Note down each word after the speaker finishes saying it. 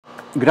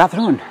Good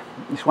afternoon.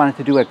 Just wanted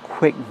to do a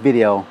quick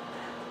video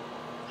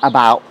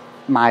about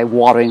my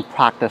watering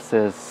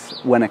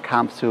practices when it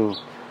comes to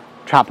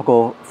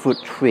tropical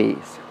fruit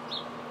trees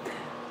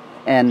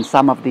and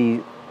some of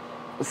the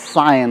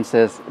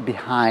sciences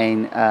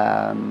behind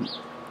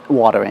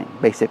watering,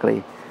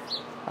 basically.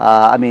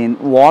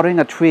 Watering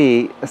a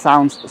tree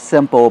sounds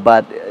simple,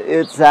 but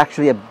it's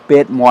actually a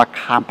bit more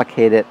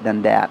complicated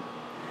than that.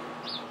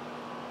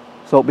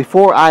 So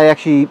before I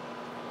actually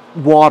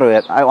water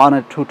it, I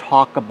wanted to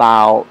talk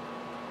about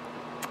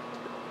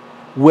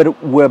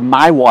where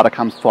my water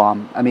comes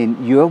from.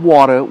 Your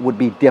water would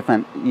be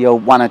different. You'll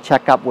want to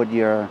check up with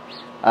your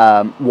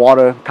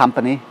water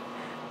company.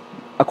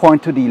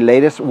 According to the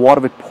latest water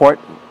report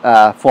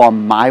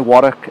from my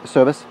water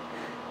service,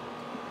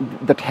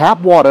 the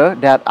tap water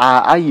that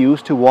I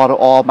use to water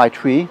all my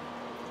tree,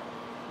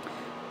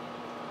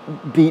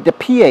 the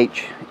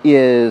pH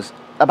is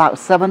about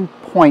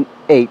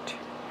 7.8,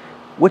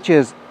 which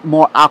is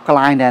more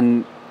alkaline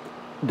than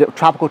the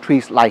tropical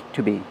trees like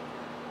to be.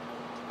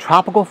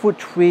 Tropical fruit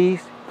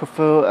trees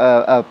prefer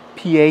a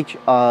pH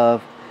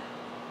of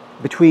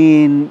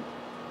between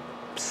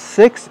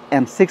 6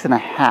 and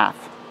 6.5.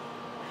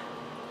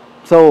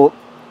 So,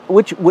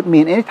 which would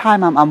mean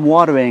anytime I'm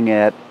watering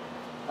it,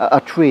 a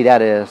tree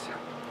that is,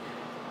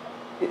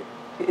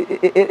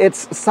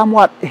 it's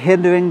somewhat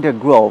hindering the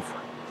growth.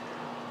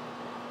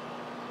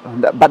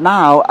 But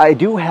now I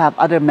do have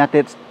other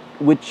methods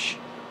which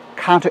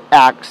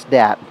counteracts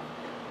that,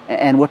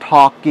 and we're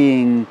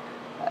talking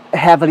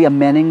heavily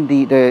amending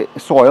the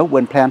soil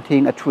when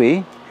planting a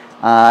tree.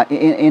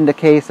 In the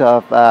case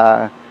of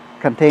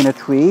container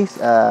trees,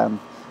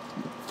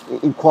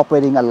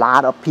 incorporating a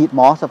lot of peat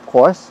moss, of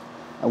course,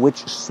 which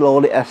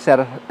slowly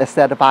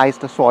acidifies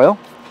the soil.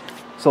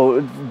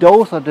 So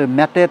those are the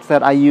methods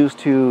that I use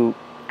to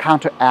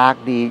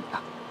counteract the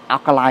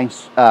alkaline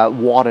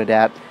water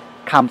that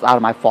comes out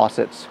of my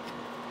faucets.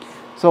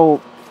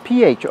 So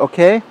pH,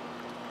 okay?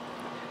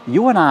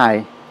 You and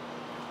I,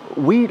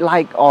 we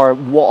like our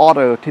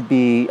water to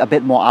be a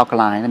bit more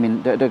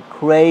alkaline. The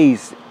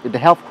craze, the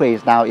health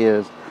craze now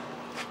is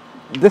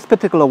this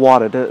particular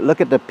water. Look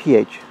at the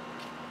pH,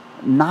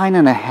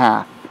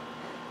 9.5.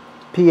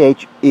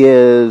 pH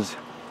is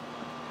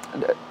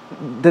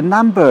the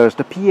numbers.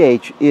 The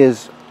pH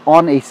is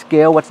on a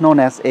scale what's known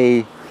as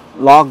a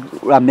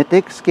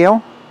logarithmic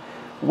scale,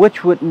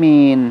 which would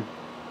mean,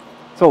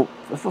 so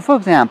for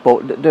example,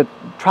 the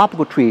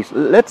tropical trees,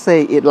 let's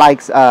say it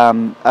likes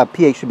a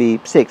pH to be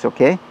 6,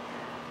 okay?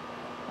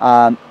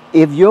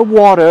 If your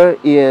water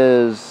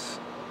is,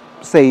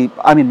 say,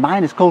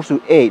 mine is close to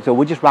 8, so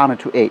we just round it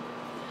to 8.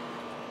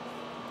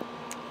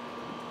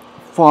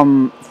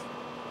 From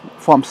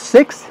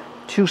 6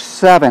 to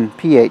 7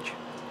 pH,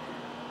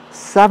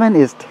 7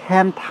 is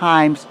 10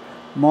 times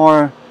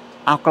more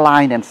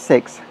alkaline than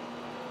 6.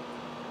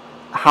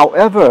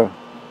 However,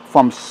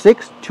 from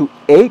 6 to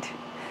 8,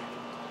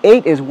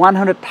 8 is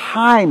 100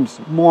 times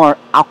more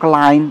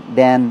alkaline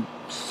than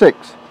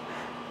 6.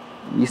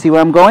 You see where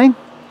I'm going?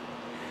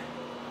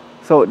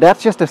 So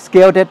that's just the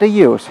scale that they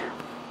use.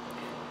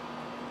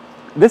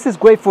 This is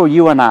great for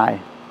you and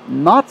I,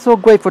 not so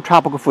great for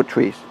tropical fruit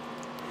trees.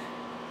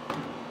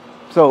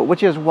 So,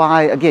 which is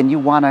why, again, you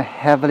want to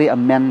heavily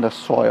amend the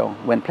soil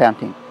when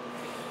planting.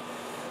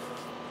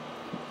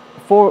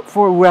 For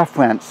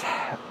reference,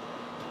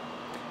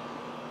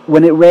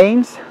 when it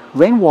rains,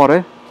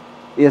 rainwater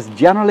is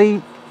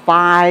generally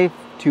 5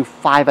 to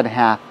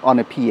 5.5 on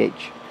a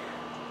pH,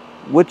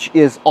 which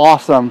is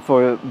awesome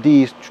for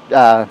these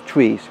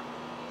trees.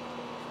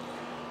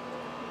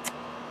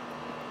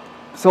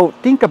 So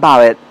think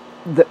about it.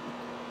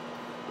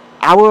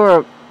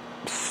 Our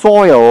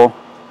soil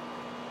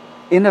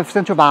in the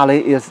Central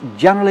Valley is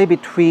generally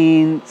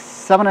between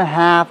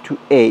 7.5 to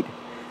 8.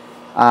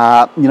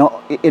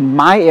 In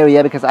my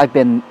area, because I've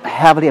been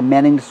heavily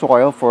amending the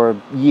soil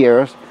for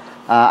years,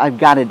 I've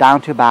got it down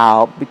to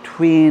about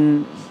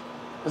between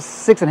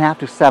 6.5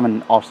 to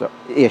 7 also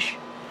ish.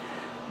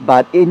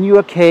 But in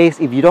your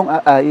case, if you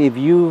don't, if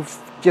you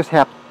just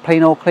have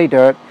plain old clay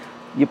dirt,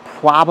 you're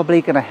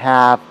probably gonna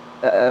have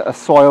a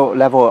soil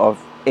level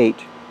of 8.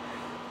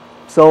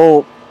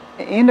 So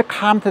in the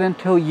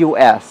continental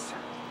U.S.,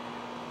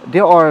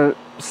 there are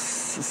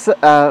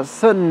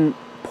certain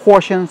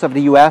portions of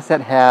the U.S.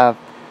 that have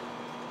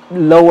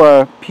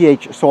lower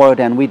pH soil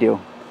than we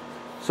do.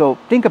 So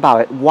think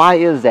about it. Why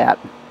is that?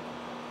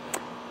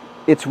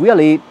 It's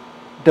really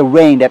the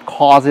rain that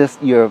causes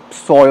your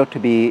soil to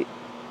be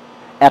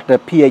at the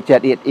pH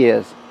that it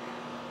is.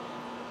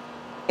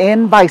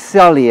 In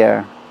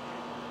Visalia,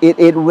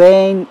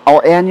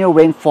 our annual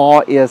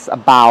rainfall is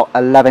about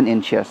 11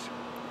 inches.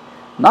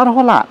 Not a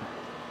whole lot.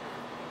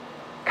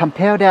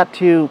 Compare that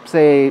to,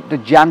 say, the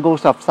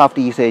jungles of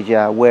Southeast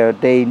Asia, where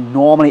they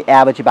normally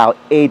average about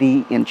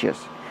 80 inches.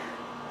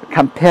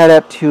 Compare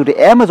that to the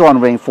Amazon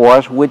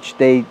rainforest, which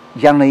they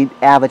generally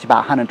average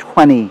about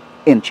 120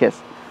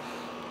 inches.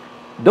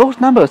 Those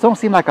numbers don't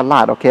seem like a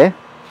lot, okay?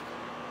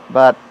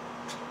 But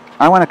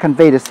I want to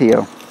convey this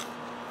here.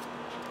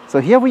 So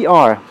here we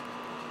are.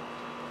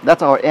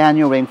 That's our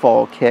annual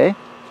rainfall, okay?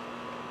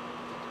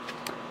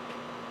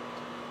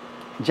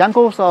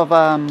 Jungles of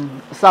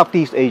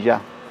Southeast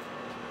Asia.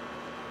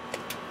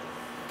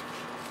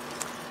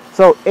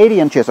 So 80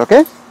 inches,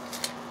 okay?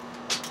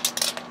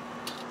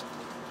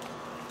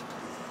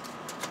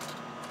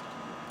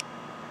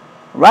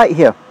 Right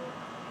here.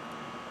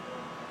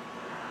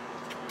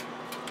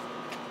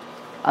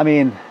 I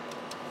mean,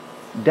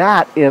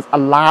 that is a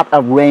lot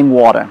of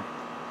rainwater,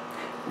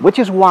 which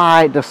is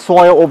why the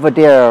soil over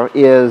there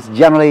is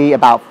generally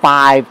about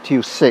 5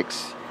 to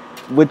 6,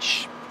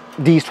 which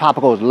these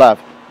tropicals love.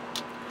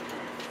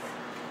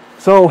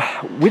 So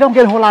we don't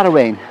get a whole lot of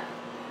rain,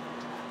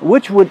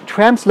 which would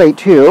translate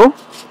to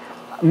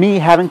me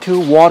having to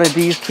water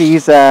these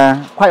trees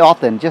quite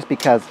often, just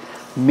because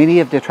many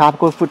of the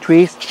tropical fruit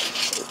trees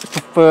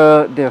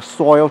prefer their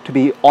soil to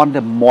be on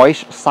the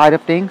moist side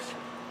of things.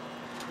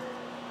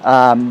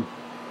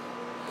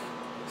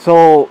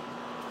 So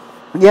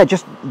yeah,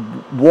 just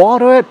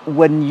water it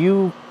when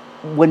your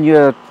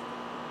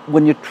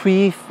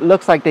tree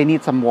looks like they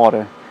need some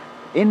water.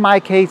 In my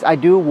case, I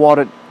do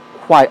water it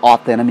quite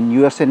often. I mean,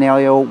 your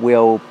scenario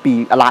will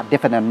be a lot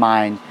different than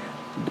mine,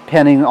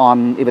 depending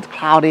on if it's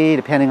cloudy,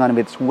 depending on if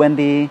it's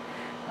windy.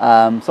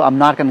 So I'm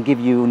not going to give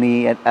you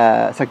any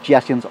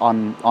suggestions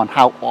on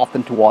how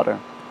often to water.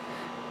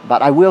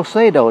 But I will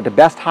say though, the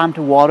best time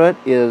to water it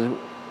is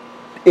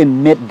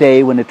in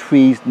midday when the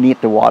trees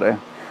need the water.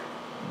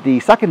 The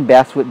second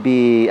best would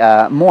be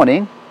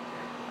morning,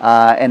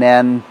 and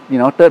then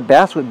third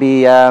best would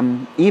be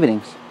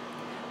evenings.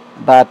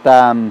 But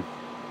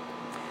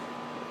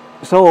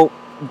so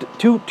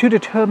to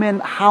determine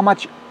how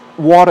much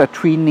water a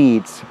tree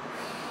needs,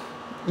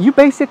 you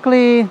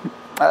basically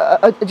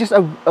just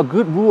a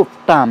good rule of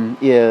thumb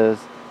is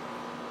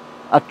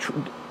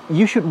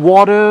you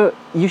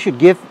should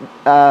give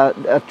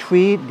a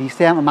tree the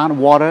same amount of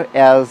water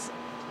as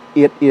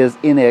it is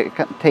in a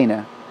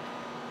container.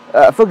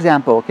 For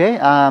example, okay,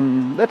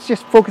 let's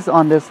just focus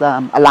on this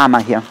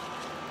alama here.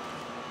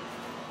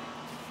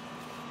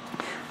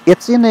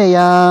 It's in a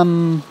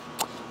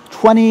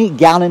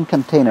 20-gallon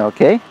container,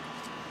 okay,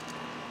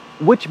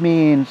 which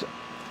means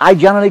I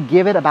generally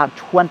give it about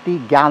 20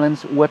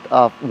 gallons worth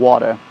of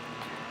water.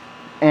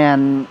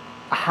 And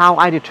how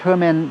I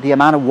determine the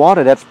amount of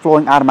water that's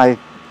flowing out of my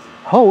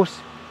hose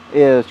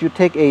is you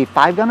take a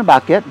 5-gallon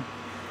bucket,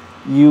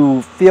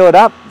 you fill it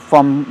up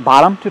from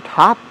bottom to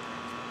top,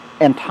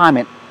 and time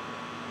it.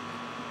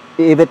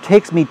 If it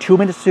takes me 2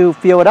 minutes to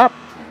fill it up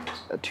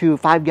to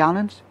 5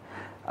 gallons,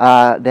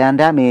 then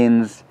that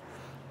means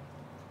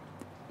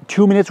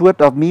 2 minutes worth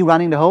of me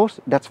running the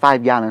hose, that's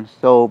 5 gallons.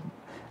 So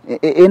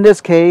in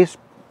this case,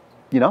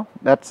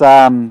 that's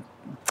 8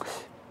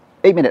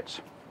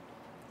 minutes.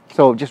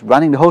 So just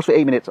running the hose for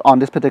 8 minutes on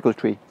this particular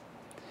tree.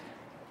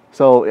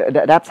 So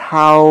that's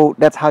how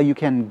you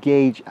can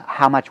gauge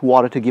how much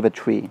water to give a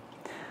tree.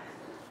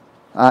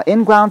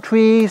 In-ground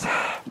trees,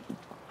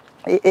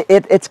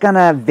 it's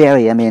gonna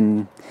vary. I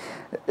mean,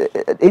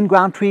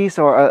 in-ground trees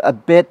are a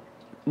bit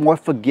more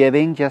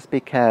forgiving, just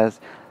because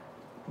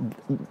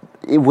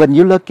when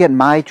you look at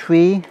my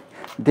tree,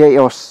 they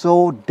are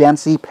so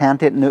densely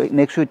planted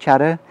next to each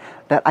other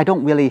that I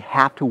don't really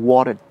have to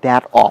water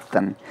that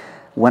often.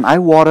 When I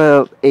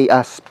water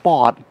a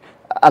spot,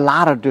 a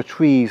lot of the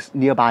trees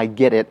nearby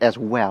get it as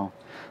well.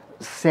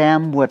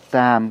 Same with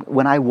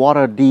when I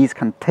water these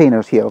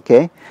containers here,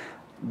 okay?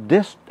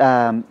 This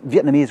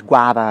Vietnamese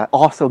guava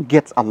also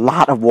gets a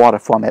lot of water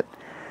from it,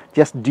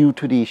 just due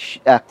to the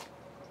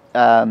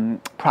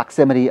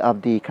proximity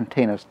of the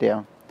containers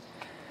there.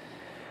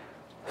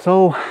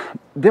 So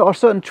there are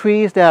certain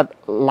trees that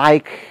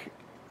like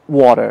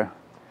water,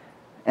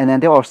 and then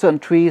there are certain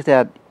trees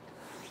that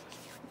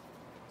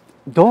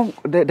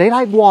they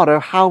like water,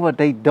 however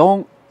they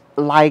don't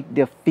like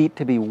their feet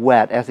to be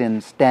wet, as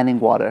in standing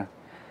water.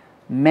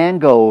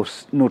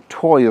 Mangoes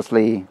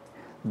notoriously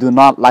do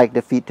not like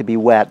the feet to be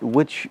wet,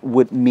 which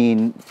would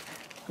mean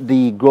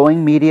the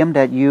growing medium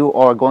that you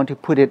are going to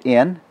put it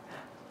in,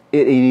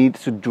 it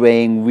needs to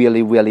drain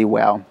really, really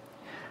well.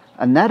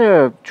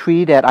 Another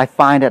tree that I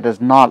find that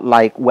does not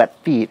like wet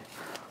feet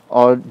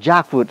are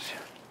jackfruits.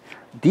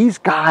 These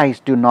guys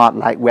do not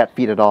like wet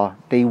feet at all.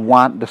 They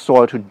want the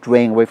soil to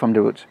drain away from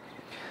the roots.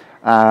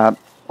 On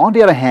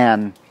the other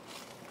hand,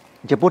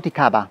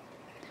 jabuticaba,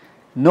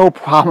 no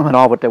problem at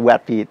all with the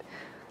wet feet.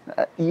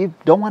 You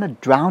don't want to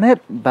drown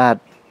it, but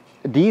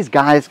these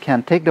guys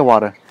can take the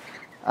water.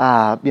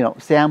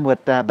 Same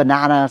with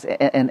bananas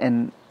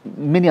and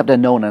many of the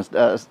nonas,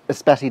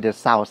 especially the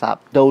soursop.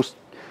 Those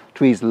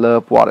trees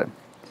love water.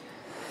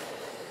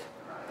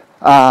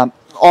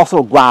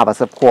 Also guavas,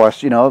 of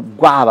course.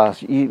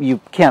 Guavas, you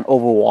can't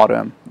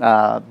overwater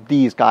them.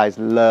 These guys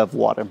love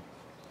water.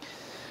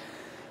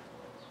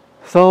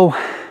 So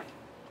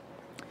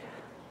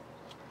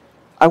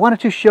I wanted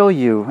to show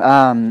you,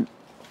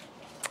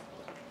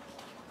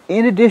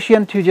 in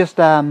addition to just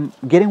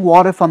getting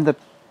water from the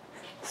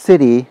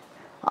city,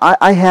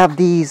 I have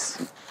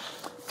these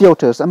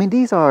filters. I mean,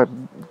 these are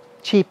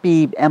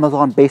cheapy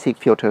Amazon basic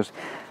filters.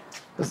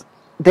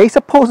 They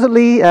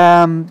supposedly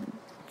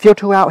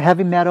filter out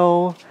heavy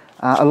metal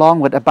along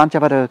with a bunch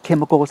of other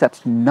chemicals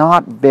that's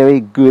not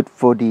very good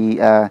for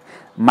the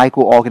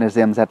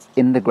microorganisms that's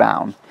in the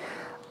ground.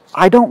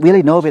 I don't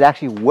really know if it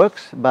actually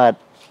works, but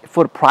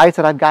for the price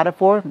that I've got it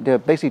for, they're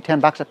basically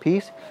 $10 a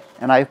piece,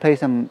 and I pay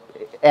them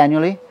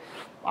annually.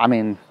 I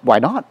mean, why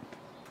not?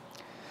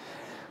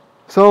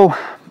 So,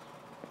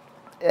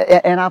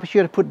 and I'll be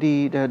sure to put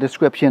the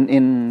description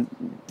in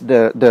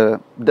the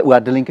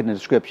link in the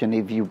description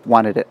if you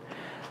wanted it.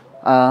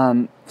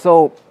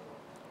 So,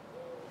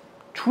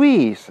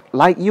 trees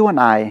like you and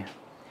I,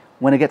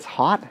 when it gets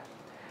hot,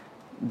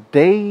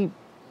 they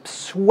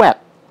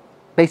sweat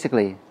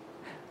basically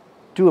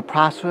through a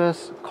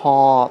process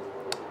called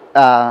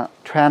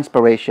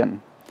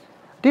transpiration.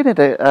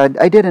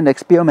 I did an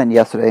experiment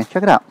yesterday.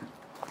 Check it out.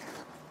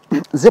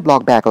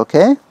 Ziploc bag,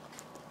 okay?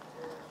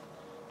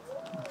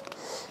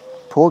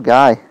 Poor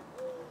guy.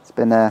 It's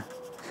been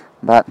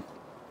but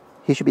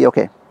he should be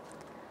okay.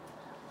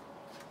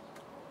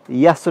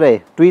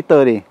 Yesterday,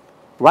 3:30,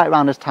 right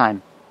around this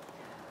time.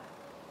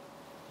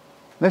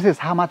 This is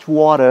how much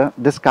water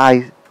this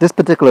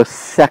particular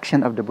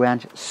section of the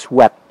branch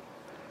sweat.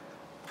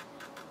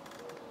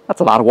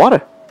 That's a lot of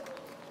water.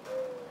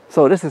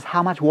 So this is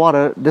how much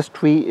water this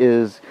tree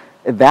is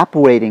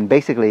evaporating,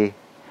 basically,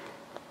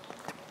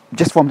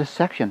 just from this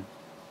section.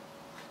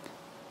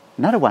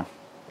 Another one.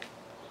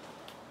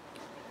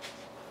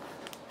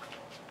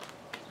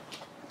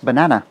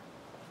 Banana.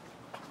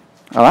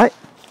 All right.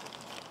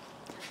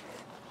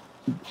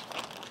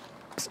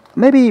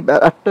 Maybe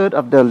a third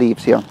of the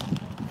leaves here.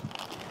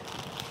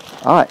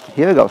 All right,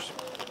 here it goes.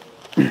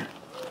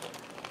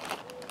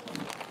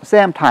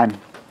 Same time.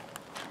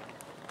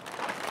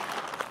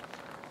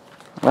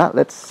 Well,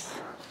 let's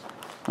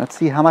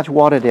see how much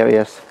water there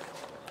is.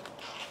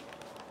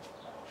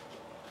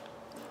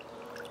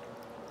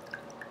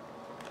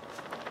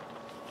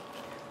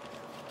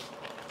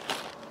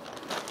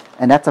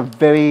 And that's a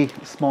very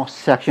small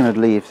section of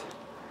the leaves.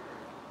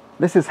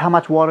 This is how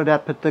much water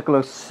that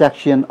particular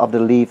section of the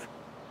leaf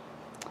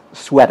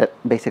sweated,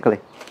 basically.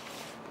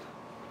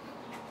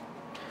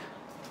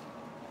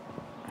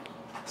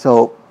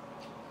 So,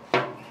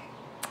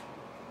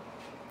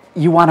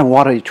 you want to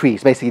water your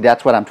trees. Basically,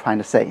 that's what I'm trying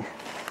to say.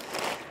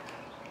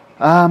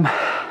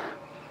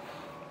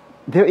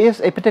 There is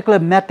a particular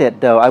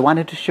method, though, I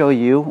wanted to show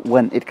you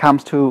when it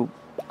comes to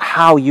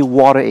how you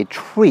water a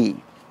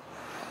tree.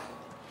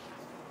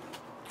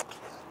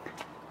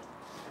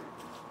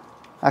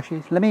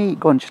 Actually, let me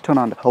go and just turn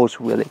on the hose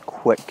really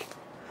quick.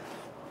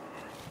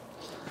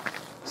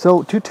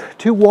 So,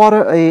 to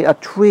water a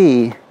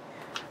tree,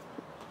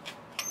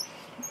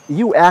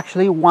 you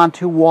actually want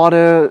to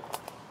water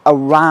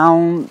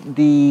around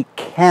the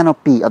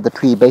canopy of the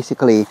tree,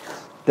 basically.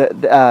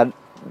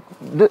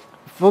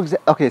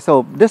 Okay,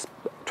 so this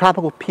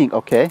tropical pink,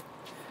 okay,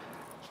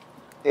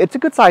 it's a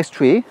good sized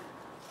tree.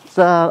 It's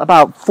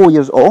about 4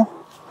 years old,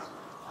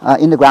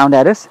 in the ground,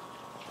 that is.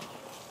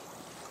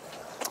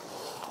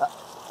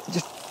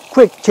 Just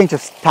quick change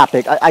of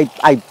topic.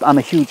 I'm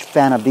a huge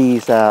fan of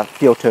these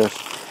filters.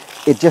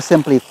 It just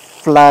simply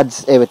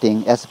floods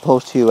everything as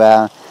opposed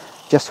to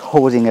just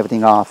hosing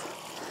everything off.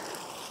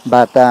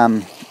 But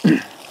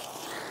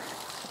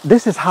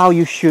this is how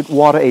you should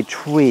water a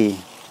tree.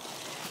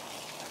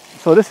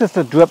 So this is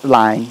the drip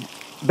line,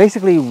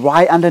 basically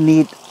right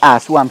underneath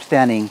us where I'm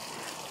standing.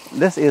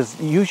 This is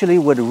usually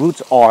where the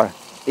roots are.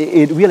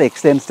 It really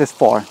extends this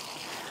far.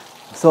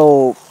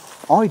 So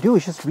all you do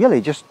is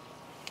just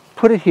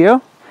put it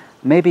here,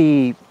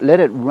 maybe let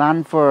it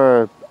run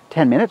for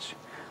 10 minutes,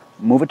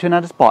 move it to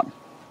another spot.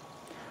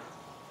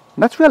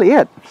 That's really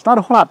it. It's not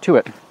a whole lot to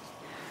it.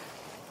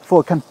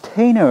 For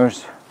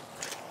containers,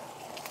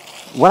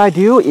 what I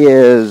do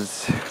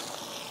is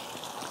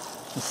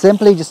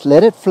simply just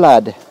let it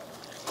flood,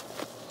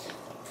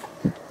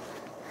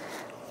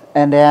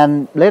 and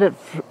then let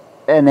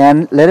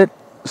it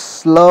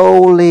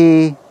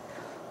slowly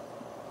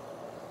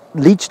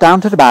leach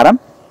down to the bottom,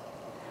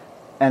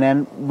 and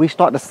then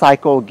restart the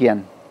cycle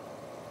again.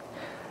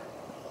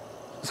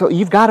 So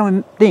you've got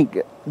to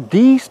think,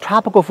 these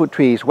tropical fruit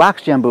trees,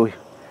 wax jambu,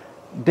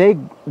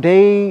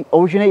 they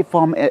originate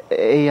from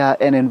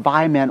an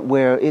environment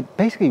where it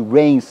basically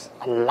rains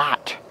a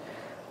lot.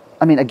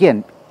 I mean,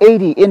 again,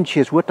 80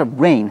 inches worth of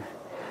rain.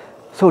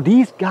 So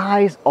these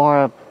guys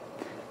are,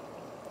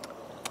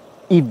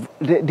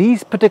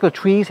 these particular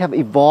trees have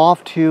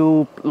evolved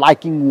to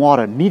liking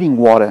water, needing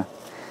water.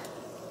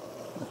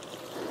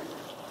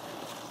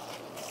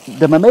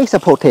 The mamey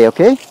sapote,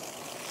 okay?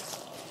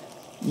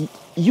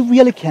 You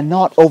really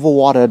cannot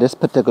overwater this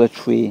particular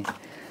tree,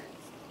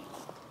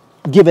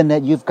 given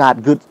that you've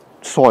got good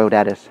soil,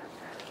 that is.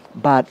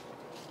 But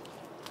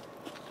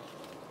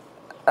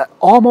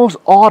almost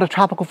all the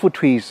tropical fruit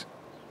trees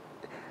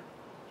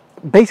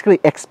basically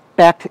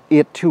expect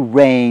it to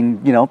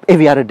rain,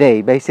 every other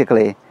day,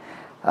 basically.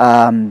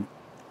 So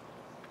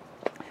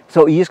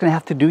you're just going to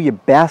have to do your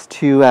best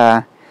to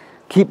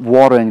keep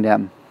watering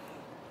them.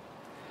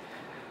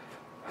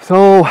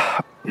 So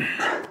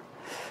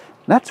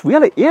that's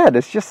really it.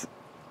 It's just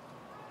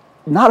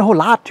not a whole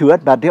lot to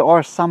it, but there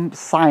are some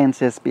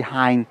sciences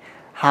behind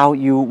how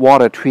you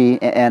water a tree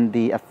and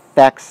the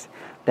effects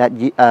that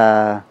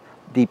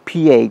the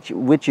pH,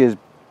 which is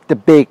the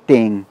big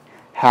thing,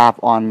 have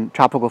on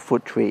tropical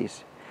fruit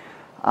trees.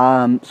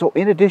 So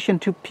in addition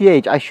to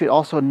pH, I should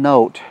also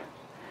note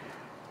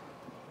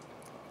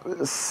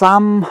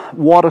some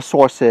water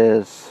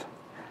sources,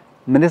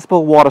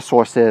 municipal water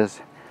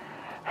sources,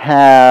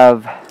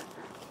 have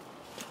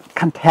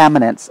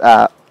contaminants,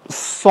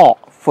 salt,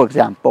 for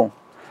example,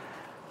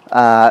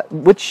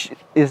 which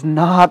is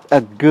not a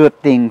good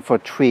thing for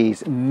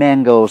trees,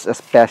 mangoes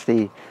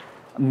especially.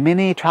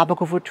 Many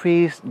tropical fruit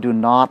trees do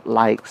not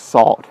like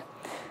salt.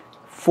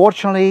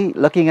 Fortunately,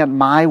 looking at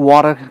my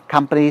water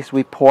company's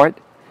report,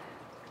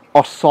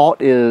 our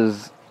salt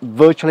is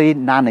virtually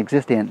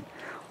non-existent.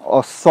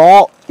 Our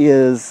salt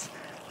is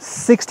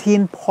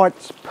 16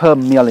 parts per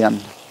million,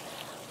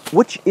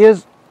 which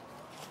is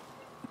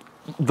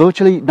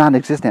virtually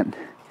non-existent.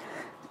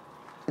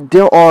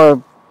 There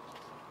are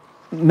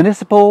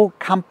municipal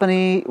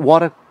company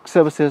water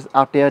services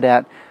out there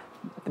that,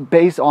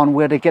 based on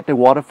where they get the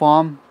water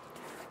from,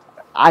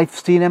 I've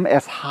seen them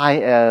as high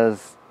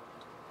as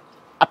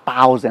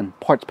 1,000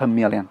 parts per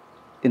million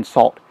in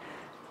salt.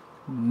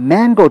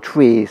 Mango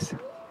trees,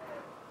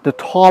 the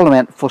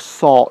tolerance for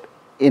salt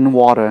in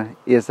water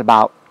is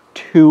about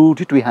 200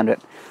 to 300.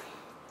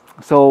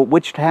 So,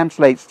 which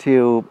translates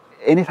to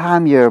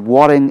anytime you're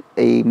watering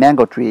a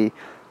mango tree,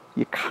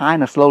 you're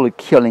kind of slowly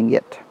killing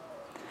it.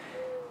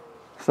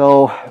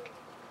 So,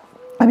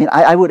 I mean,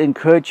 I would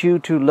encourage you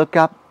to look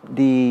up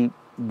the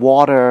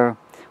water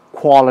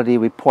quality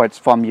reports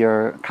from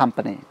your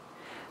company.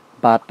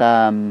 But,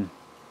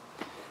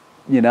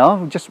 you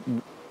know, just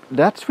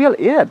that's really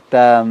it.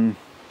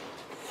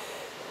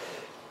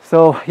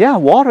 So yeah,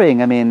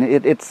 watering. I mean,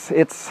 it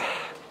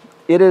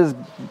is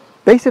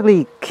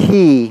basically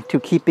key to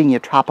keeping your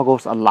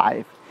tropicals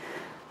alive.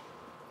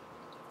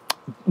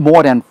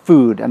 More than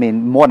food. I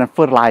mean, more than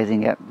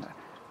fertilizing it.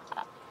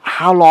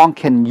 How long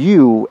can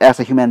you, as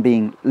a human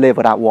being, live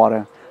without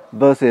water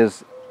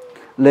versus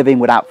living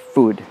without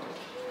food?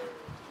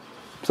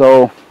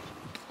 So,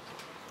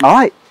 all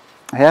right.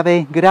 Have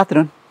a good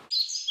afternoon.